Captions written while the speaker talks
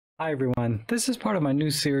Hi everyone, this is part of my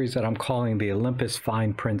new series that I'm calling the Olympus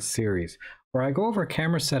Fine Print series, where I go over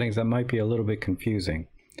camera settings that might be a little bit confusing.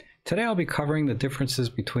 Today I'll be covering the differences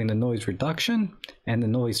between the noise reduction and the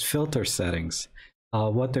noise filter settings,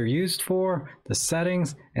 what they're used for, the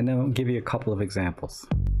settings, and then I'll give you a couple of examples.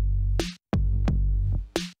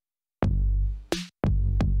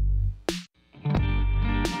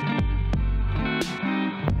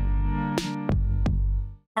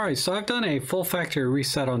 Alright, so I've done a full factory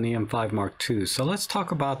reset on the M5 Mark II. So let's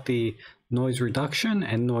talk about the noise reduction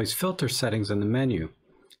and noise filter settings in the menu.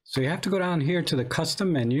 So you have to go down here to the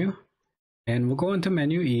custom menu, and we'll go into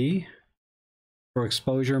menu E for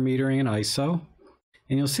exposure, metering, and ISO.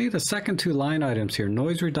 And you'll see the second two line items here,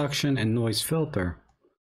 noise reduction and noise filter.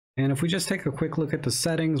 And if we just take a quick look at the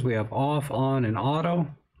settings, we have off, on, and auto.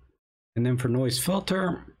 And then for noise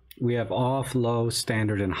filter, we have off, low,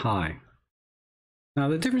 standard, and high. Now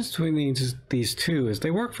the difference between these two is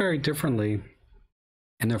they work very differently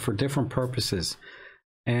and they're for different purposes.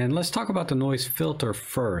 And let's talk about the noise filter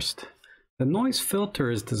first. The noise filter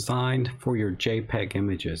is designed for your JPEG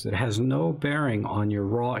images. It has no bearing on your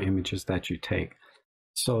RAW images that you take.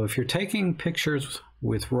 So if you're taking pictures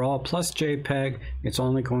with RAW plus JPEG, it's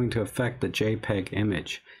only going to affect the JPEG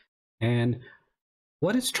image. And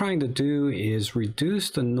what it's trying to do is reduce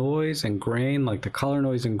the noise and grain, like the color,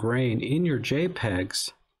 noise, and grain in your JPEGs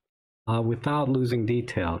without losing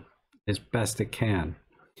detail as best it can.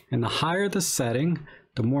 And the higher the setting,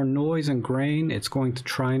 the more noise and grain it's going to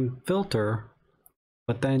try and filter,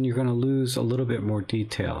 but then you're going to lose a little bit more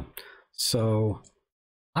detail. So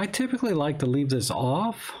I typically like to leave this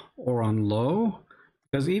off or on low,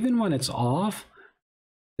 because even when it's off,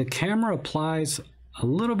 the camera applies a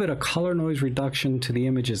little bit of color noise reduction to the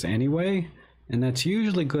images anyway, and that's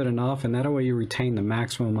usually good enough, and that way you retain the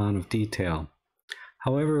maximum amount of detail.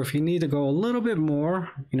 However, if you need to go a little bit more,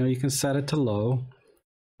 you can set it to low,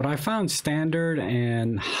 but I found standard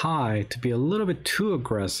and high to be a little bit too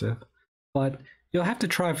aggressive, but you'll have to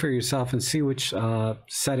try for yourself and see which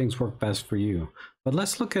settings work best for you. But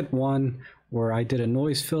let's look at one where I did a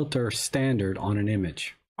noise filter standard on an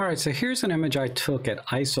image. All right, so here's an image I took at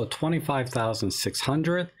ISO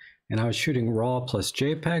 25,600, and I was shooting RAW plus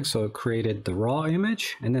JPEG, so it created the RAW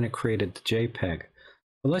image, and then it created the JPEG.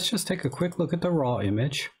 But let's just take a quick look at the RAW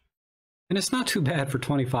image, and it's not too bad for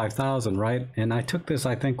 25,000, right? And I took this,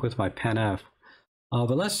 I think, with my Pen F.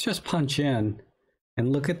 But let's just punch in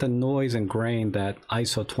and look at the noise and grain that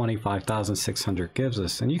ISO 25,600 gives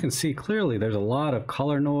us, and you can see clearly there's a lot of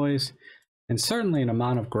color noise, and certainly an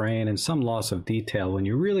amount of grain and some loss of detail when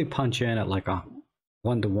you really punch in at like a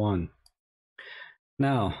 1:1.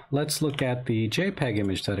 Now let's look at the JPEG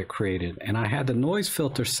image that it created, and I had the noise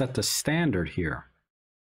filter set to standard here.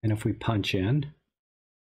 And if we punch in,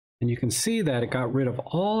 and you can see that it got rid of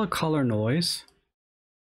all the color noise,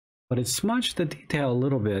 but it smudged the detail a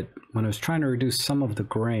little bit when I was trying to reduce some of the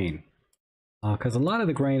grain, because a lot of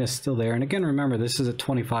the grain is still there. And again, remember, this is at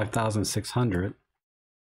 25,600.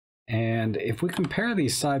 And if we compare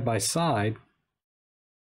these side by side,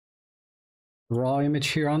 the RAW image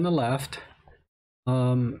here on the left,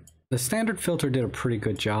 the standard filter did a pretty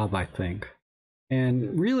good job, I think.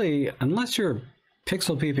 And really, unless you're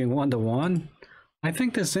pixel peeping 1:1, I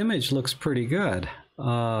think this image looks pretty good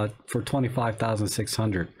for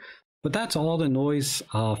 25,600. But that's all the noise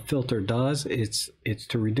filter does. It's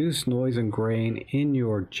to reduce noise and grain in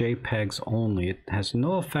your JPEGs only. It has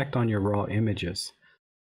no effect on your RAW images.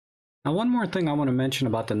 Now, one more thing I want to mention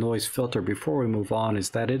about the noise filter before we move on is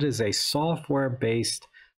that it is a software-based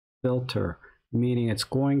filter, meaning it's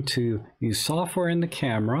going to use software in the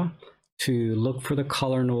camera to look for the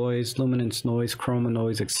color noise, luminance noise, chroma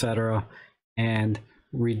noise, etc., and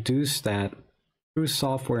reduce that through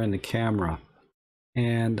software in the camera,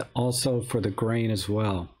 and also for the grain as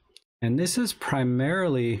well. And this is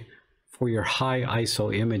primarily for your high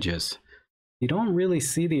ISO images. You don't really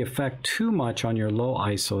see the effect too much on your low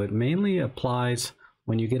ISO. It mainly applies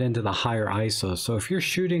when you get into the higher ISO. So if you're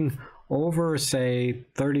shooting over, say,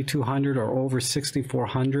 3200 or over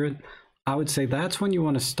 6400, I would say that's when you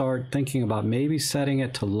want to start thinking about maybe setting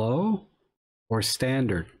it to low or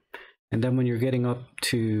standard. And then when you're getting up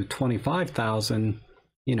to 25,000,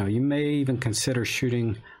 you may even consider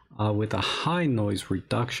shooting with a high noise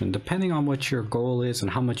reduction, depending on what your goal is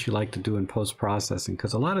and how much you like to do in post-processing,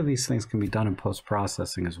 because a lot of these things can be done in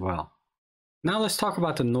post-processing as well. Now let's talk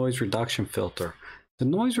about the noise reduction filter. The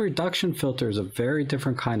noise reduction filter is a very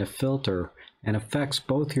different kind of filter and affects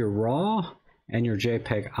both your RAW and your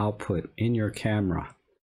JPEG output in your camera.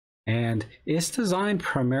 And it's designed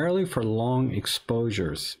primarily for long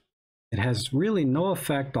exposures. It has really no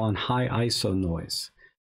effect on high ISO noise.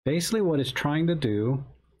 Basically what it's trying to do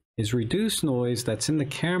is reduce noise that's in the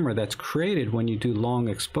camera that's created when you do long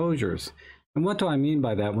exposures. And what do I mean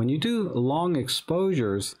by that? When you do long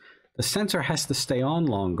exposures, the sensor has to stay on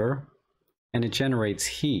longer and it generates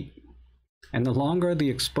heat. And the longer the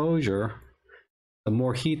exposure, the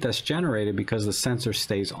more heat that's generated because the sensor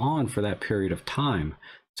stays on for that period of time.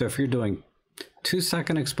 So if you're doing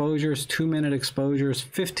 2-second exposures, 2-minute exposures,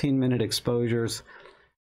 15-minute exposures,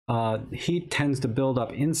 heat tends to build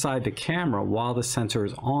up inside the camera while the sensor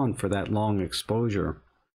is on for that long exposure.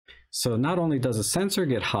 So not only does the sensor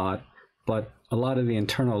get hot, but a lot of the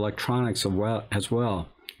internal electronics as well.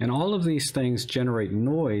 And all of these things generate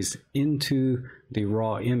noise into the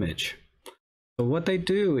raw image. So what they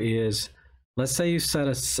do is, let's say you set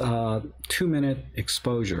a 2-minute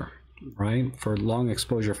exposure, right, for long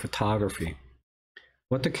exposure photography.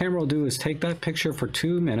 What the camera will do is take that picture for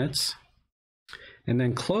 2 minutes and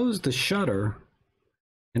then close the shutter,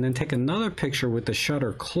 and then take another picture with the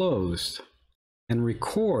shutter closed and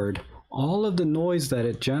record all of the noise that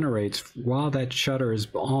it generates while that shutter is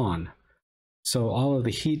on. So all of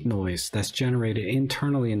the heat noise that's generated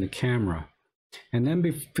internally in the camera. And then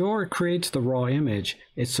before it creates the raw image,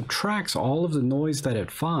 it subtracts all of the noise that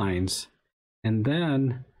it finds and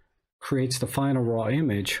then creates the final raw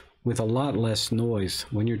image with a lot less noise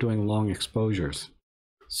when you're doing long exposures.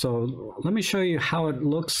 So let me show you how it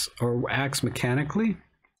looks or acts mechanically.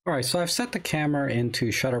 All right, so I've set the camera into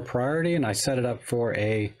shutter priority and I set it up for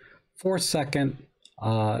a 4-second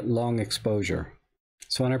long exposure.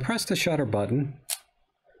 So when I press the shutter button,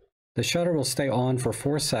 the shutter will stay on for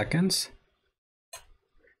 4 seconds,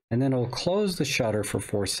 and then it'll close the shutter for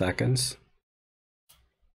 4 seconds,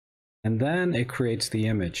 and then it creates the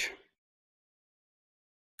image.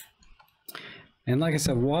 And like I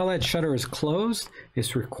said, while that shutter is closed,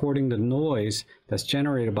 it's recording the noise that's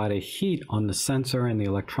generated by the heat on the sensor and the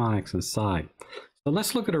electronics inside. So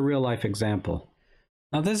let's look at a real-life example.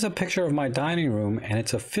 Now this is a picture of my dining room, and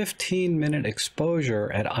it's a 15-minute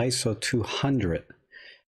exposure at ISO 200.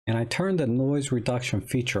 And I turned the noise reduction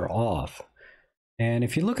feature off. And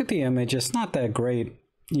if you look at the image, it's not that great,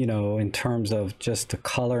 you know, in terms of just the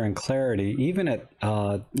color and clarity, even at,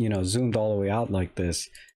 you know, zoomed all the way out like this.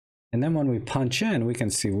 And then when we punch in, we can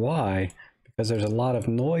see why, because there's a lot of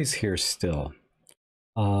noise here still.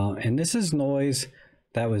 And this is noise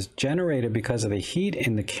that was generated because of the heat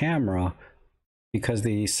in the camera, because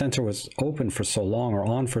the sensor was open for so long or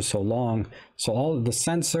on for so long. So all of the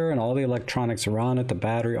sensor and all the electronics around it, the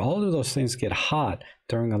battery, all of those things get hot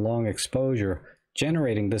during a long exposure,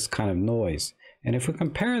 generating this kind of noise. And if we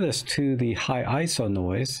compare this to the high ISO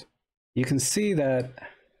noise, you can see that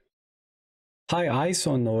high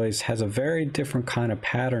ISO noise has a very different kind of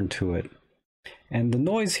pattern to it. And the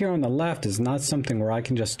noise here on the left is not something where I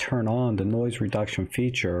can just turn on the noise reduction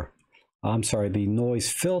feature, the noise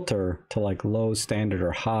filter to like low, standard,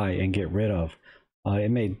 or high and get rid of.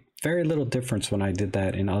 It made very little difference when I did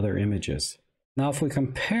that in other images. Now if we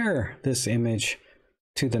compare this image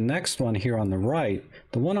to the next one here on the right,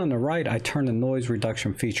 the one on the right, I turned the noise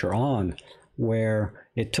reduction feature on, where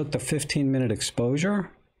it took the 15-minute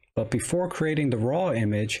exposure, but before creating the raw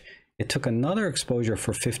image, it took another exposure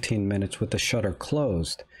for 15 minutes with the shutter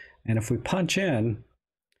closed. And if we punch in,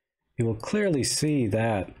 you will clearly see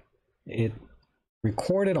that it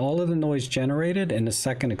recorded all of the noise generated in the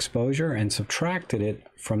second exposure and subtracted it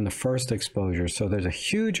from the first exposure. So there's a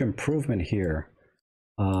huge improvement here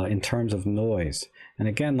in terms of noise. And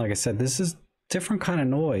again, like I said, this is different kind of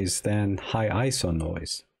noise than high ISO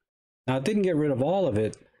noise. Now it didn't get rid of all of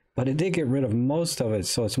it, but it did get rid of most of it,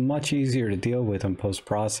 so it's much easier to deal with in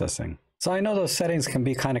post-processing. So I know those settings can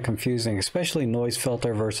be kind of confusing, especially noise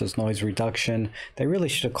filter versus noise reduction. They really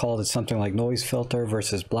should have called it something like noise filter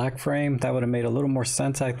versus black frame. That would have made a little more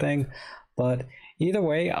sense, I think. But either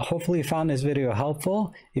way, hopefully you found this video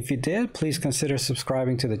helpful. If you did, please consider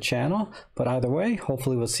subscribing to the channel. But either way,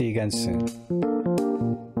 hopefully we'll see you again soon.